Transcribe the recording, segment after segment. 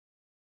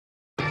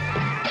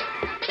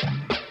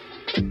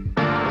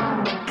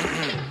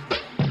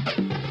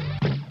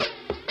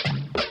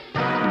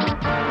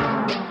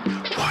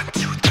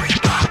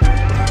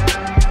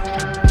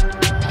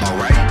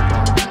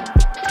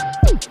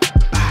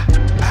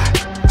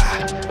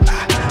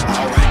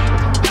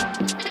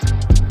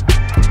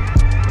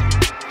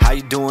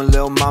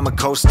mama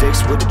coat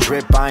sticks with a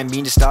drip. I ain't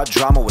mean to start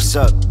drama, what's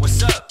up?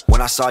 What's up? When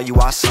I saw you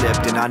I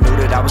slipped, and I knew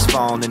that I was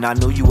falling, and I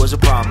knew you was a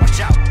problem. Watch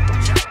out,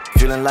 watch out.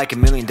 Feeling like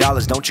 $1 million,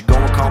 don't you go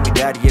and call me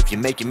daddy if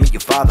you're making me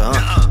your father,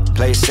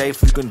 Play it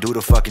safe, you can do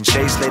the fucking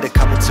chase. Later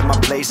coming to my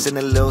place in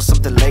a little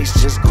something lace,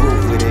 just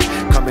groove with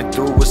it. Coming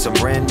through with some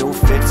brand new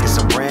fits and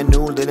some brand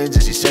new linens,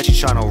 and she said she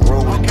tryna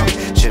ruin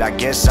them. Shit, I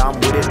guess I'm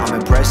with it, I'm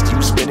impressed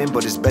you spinning,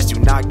 but it's best you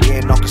not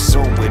getting all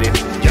consumed with it.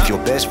 If your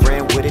best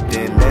friend with it,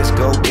 then let's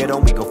go get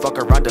on. We gon' fuck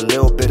around a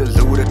little bit of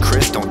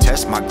ludicrous. Don't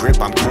test my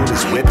grip, I'm cool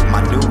as whip.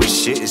 My newest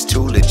shit is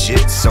too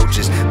legit, so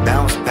just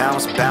bounce,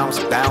 bounce, bounce,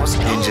 bounce,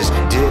 and just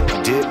dip,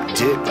 dip,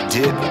 dip,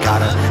 dip.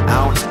 Got a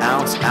ounce,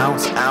 ounce,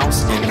 ounce,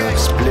 ounce in the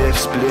spliff,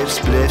 spliff,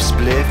 spliff,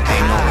 spliff.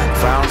 Ain't no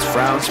frowns,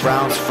 frowns,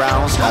 frowns,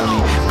 frowns.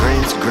 Only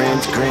grins,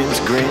 grins, grins,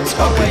 grins.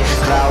 Up in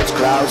clouds,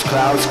 clouds,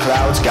 clouds,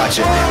 clouds.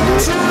 Gotcha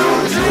lit,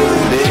 lit,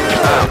 lit, lit.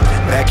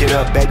 Back it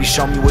up, baby,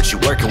 show me what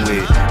you're working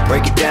with.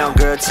 Break it down,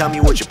 girl, tell me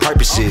what your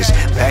purpose is.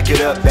 Back it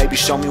up, baby,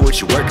 show me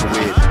what you're working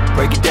with.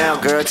 Break it down,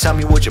 girl, tell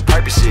me what your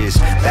purpose is.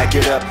 Back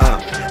it up,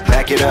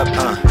 back it up,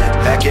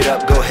 back it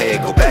up, go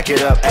ahead, go back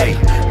it up,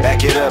 ayy.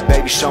 Back it up,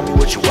 baby, show me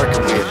what you're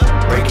working with.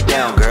 Break it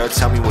down, girl,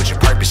 tell me what your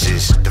purpose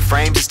is. The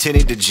frames is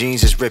tinted, the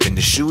jeans is ripping,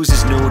 the shoes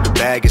is new, the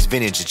bag is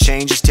vintage, the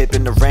change is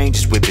tipping, the range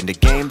is whipping, the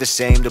game the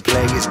same, the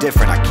play is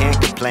different. I can't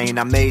complain,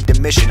 I made the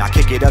mission. I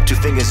kick it up, 2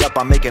 fingers up,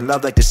 I'm making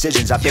love like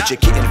decisions. I bet your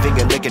kitten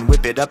finger licking,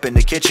 whip it up in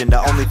the kitchen. The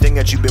only thing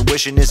that you've been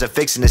wishing is a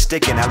fixin' and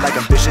sticking. I like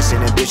ambitious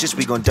and ambitious,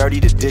 we gon' dirty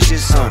the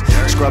dishes.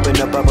 Scrubbing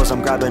the bubbles,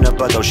 I'm grabbing a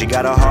bundle. She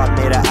got a heart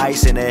made of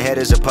ice and her head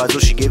is a puzzle.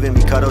 She giving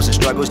me cuddles and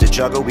struggles to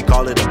juggle. We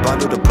call it a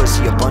bundle, the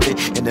pussy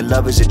abundant, and the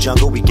love is a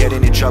jungle. We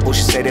getting in trouble,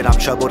 she say that I'm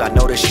troubled. I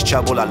know that she's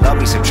troubled, I love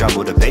me some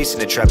trouble. The bass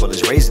and the treble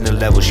is raising the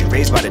level. She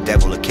raised by the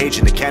devil, a cage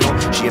in the kennel.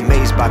 She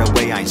amazed by the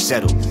way I ain't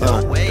settled. The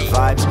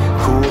vibes,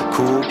 cool,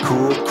 cool,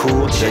 cool,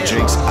 cool. The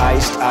drinks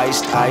iced,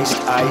 iced, iced,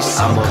 iced.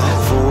 I'm a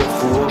fool,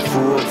 fool,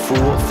 fool,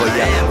 fool for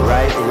ya.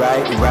 Right,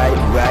 right, right,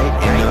 right.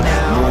 In the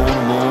moon,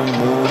 moon,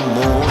 moon,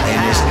 moon.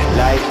 And it's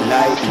light,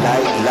 light,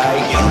 light,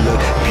 light. You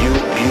look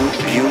beaut, beaut,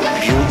 beaut,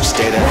 beaut.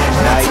 Stay the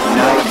night,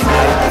 night,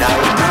 night,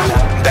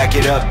 night. Back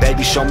it up,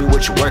 baby, show me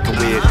what you're working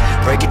with.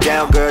 Break it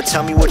down, girl,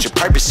 tell me what your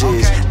purpose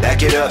is.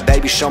 Back it up,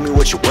 baby, show me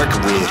what you're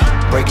working with.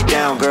 Break it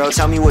down, girl,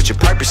 tell me what your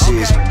purpose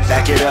is.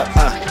 Back it up,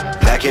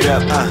 back it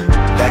up,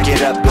 back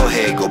it up, go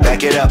ahead, go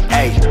back it up,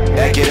 ayy.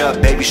 Back it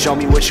up, baby, show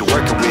me what you're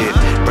working with.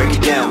 Break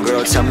it down,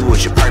 girl, tell me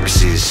what your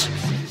purpose is.